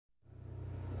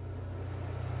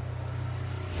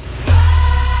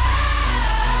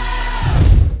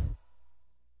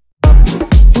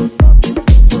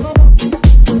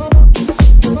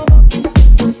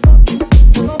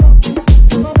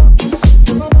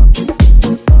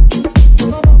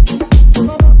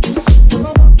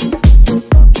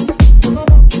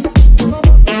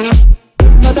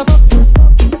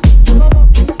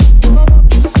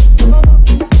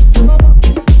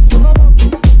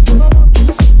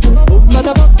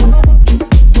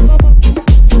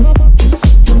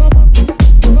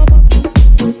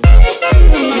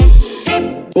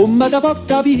da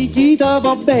porta picchita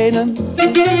va bene.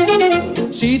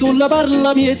 Se tu la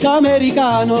parla miezza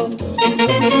americano,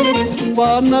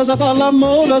 quando si fa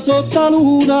l'amore sotto la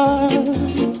luna,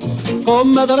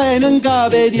 come te viene in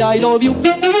capo di I love you.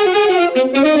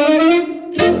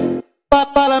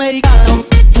 Papà l'americano.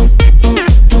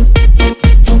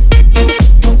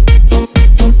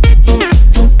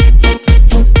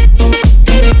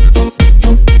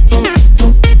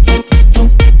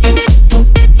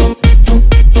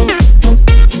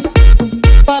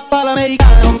 Papà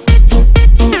l'americano.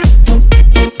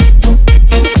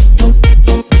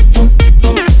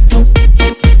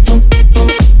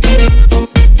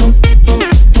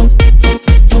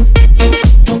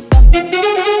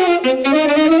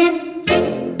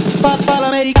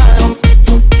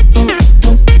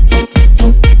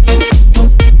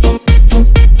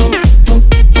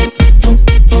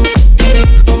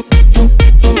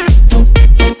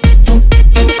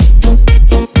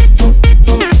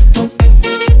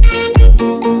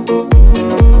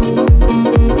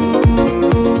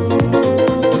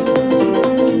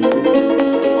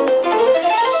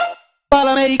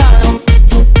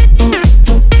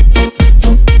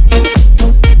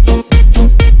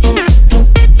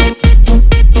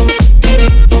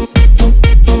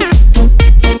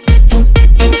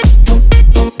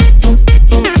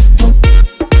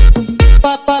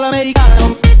 Papà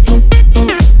l'americano.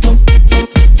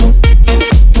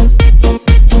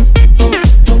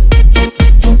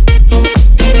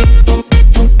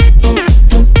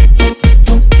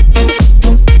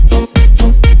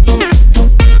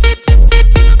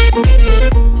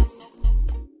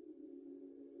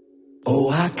 Oh,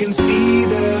 I can see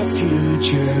the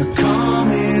future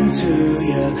coming to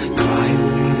you, cry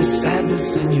away the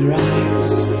sadness in your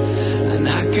eyes. And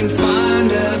I can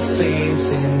find a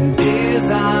faith in days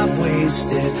I've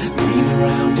wasted, been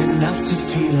around enough to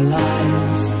feel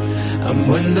alive. And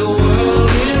when the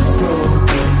world is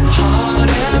broken, hard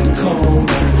and cold,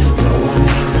 and no one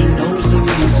ever knows the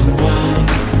reason why,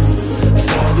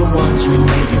 for the ones we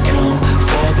may become,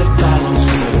 for the battles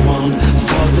we have won,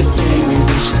 for the day we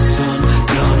reach the sun,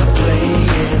 gonna play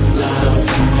it loud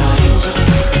tonight.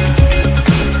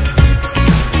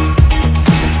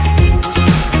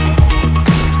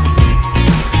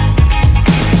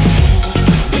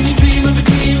 When you dream of a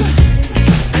dream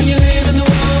and you live in the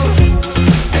world,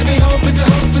 every hope is a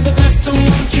hope for the best, and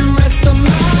won't you rest on my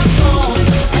bones?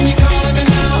 And you call me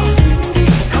now,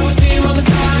 I will see you all the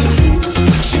time.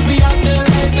 Should be out there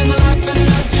living the life and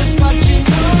not just watching.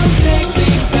 No, take me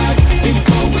back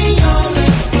before we all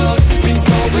explode,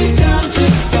 before we turn to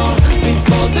stone,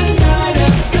 before the night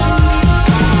has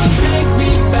gone. Take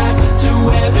me back to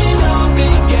where it all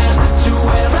began, to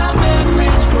where our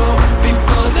memories grow,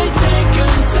 before they take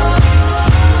us over.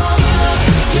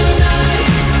 Tonight,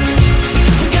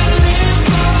 we gotta live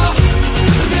for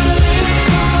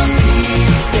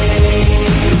these days.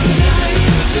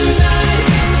 Tonight,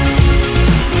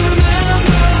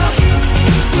 remember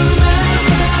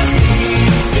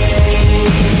these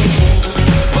days.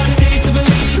 What a day to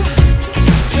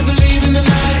believe in the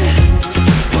night.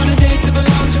 What a day to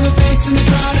belong to a face in the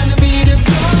crowd and the beat of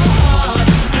your heart.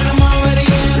 And I'm already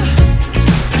in,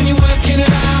 and you're working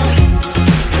it out,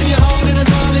 and you're holding us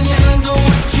all in your hands. Oh,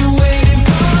 what you waiting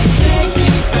for? Take me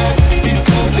back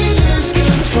before we lose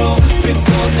control,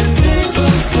 before the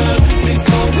tables turn,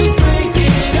 before we break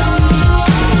it all.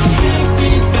 Take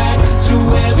me back to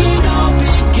where it all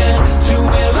began, to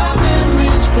where our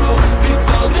memories grow,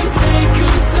 before they take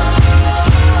us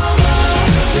over.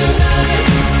 Tonight,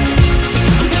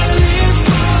 we gotta live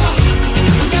for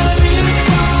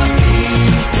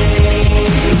these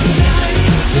days.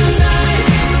 Tonight,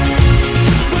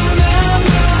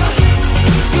 remember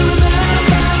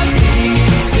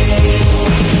these days.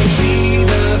 See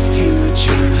the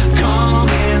future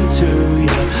coming to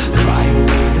you, cry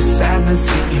away the sadness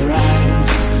in your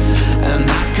eyes. And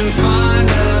I can find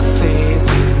a faith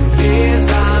in days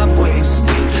I've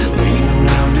wasted, been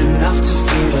around enough to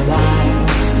feel alive.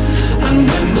 And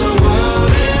when the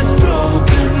world is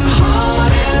broken,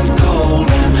 hard and cold,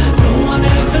 and no one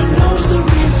ever knows the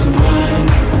reason why,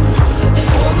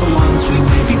 for the ones we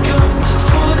may become,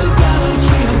 for the battles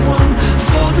we have won,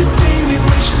 for the day we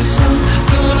reach the sun,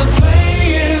 gonna play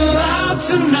it loud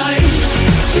tonight.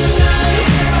 Tonight,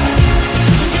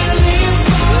 we gotta live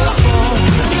for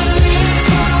these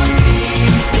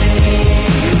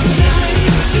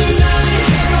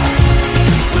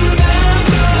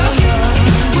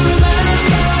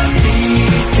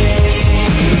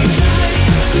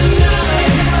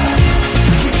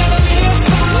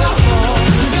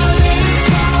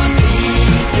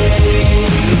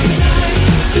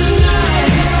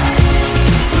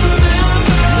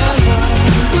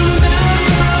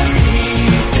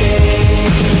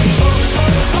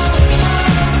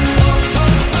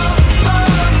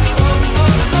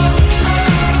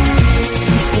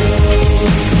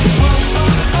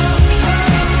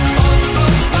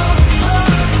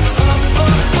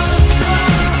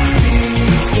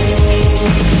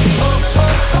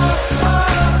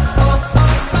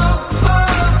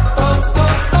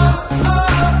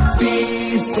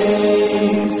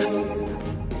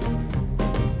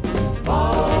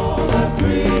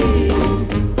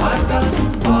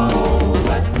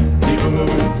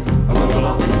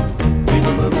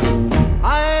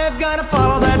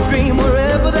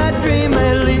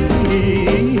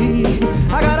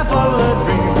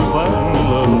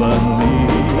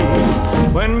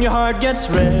heart gets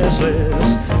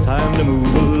restless, time to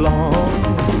move along.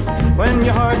 When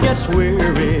your heart gets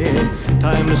weary,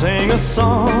 time to sing a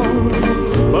song.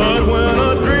 But when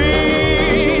a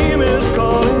dream is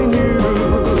calling you,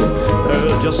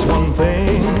 there's just one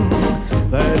thing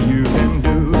that you can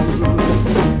do.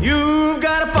 You've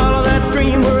got to follow that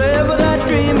dream wherever that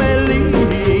dream may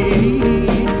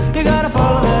lead. You got to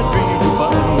follow that dream to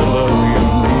find the love you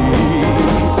need.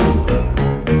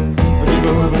 Keep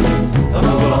it moving,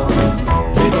 move along,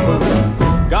 keep it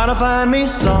moving. Gotta find me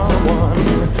someone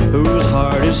whose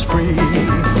heart is free,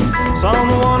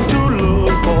 someone to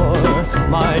look for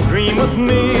my dream with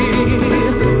me.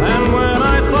 And when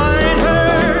I find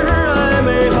her, I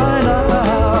may find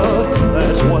out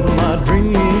that's what my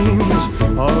dreams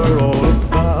are all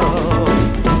about.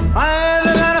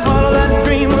 I've gotta follow that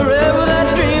dream wherever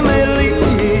that dream may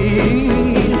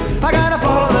lead. I gotta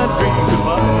follow that dream to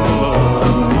find the love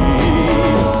I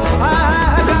need.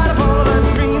 I gotta follow that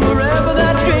dream wherever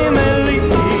that dream may lead.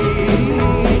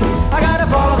 I gotta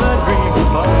follow that dream to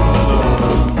find the love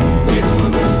I need.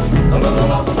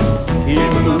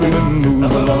 Keep moving,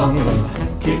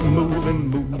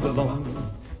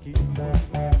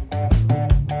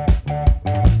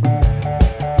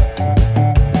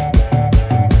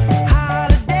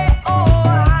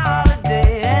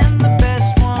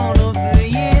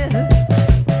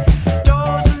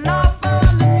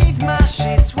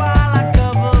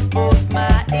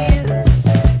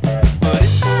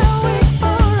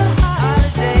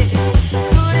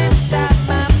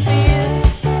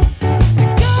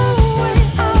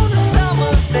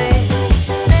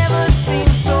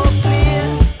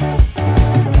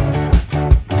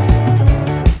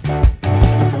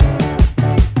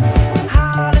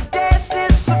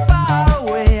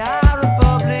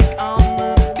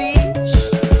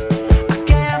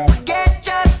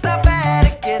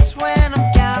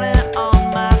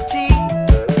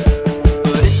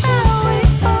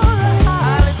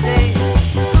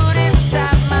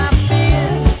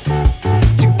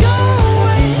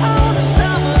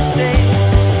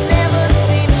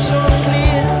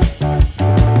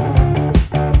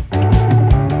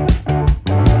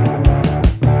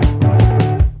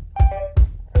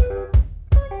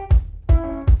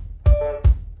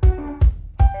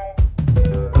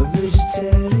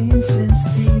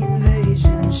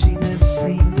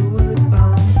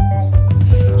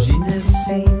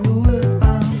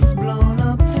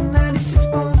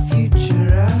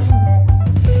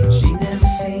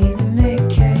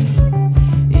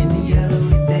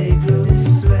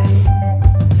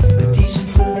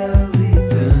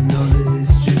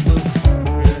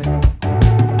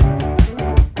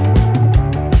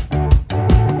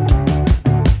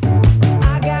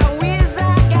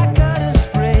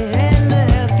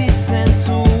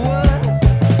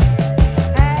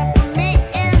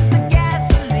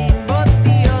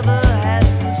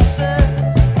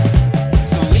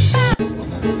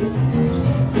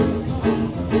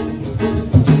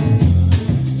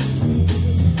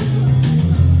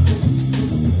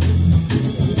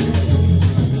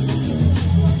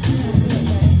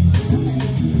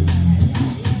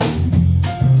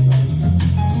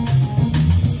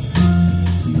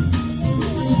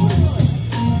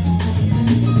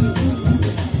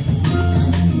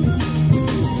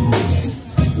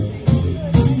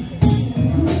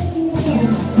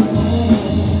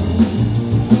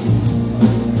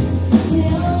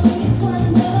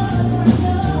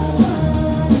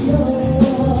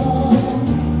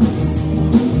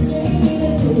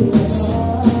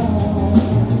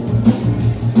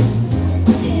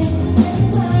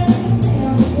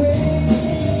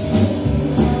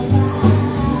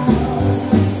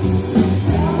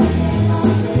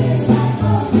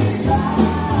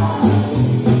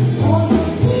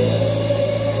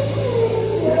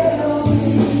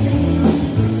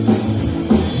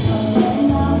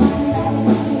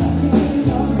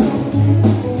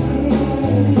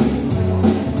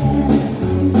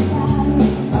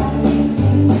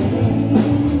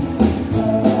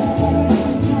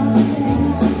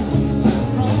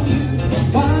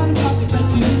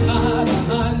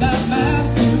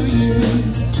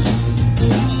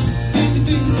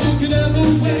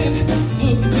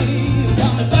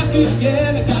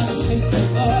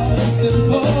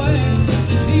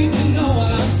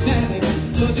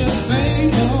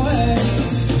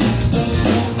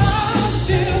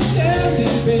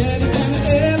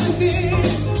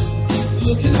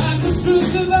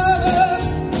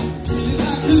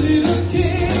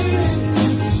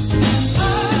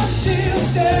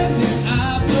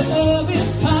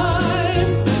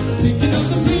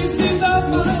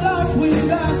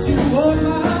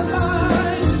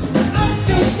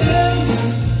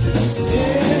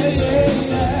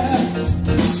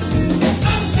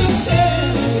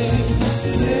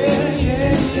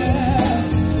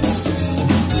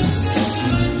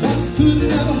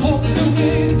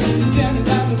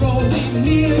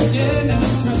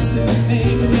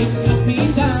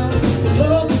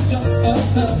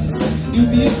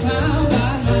 be a clown.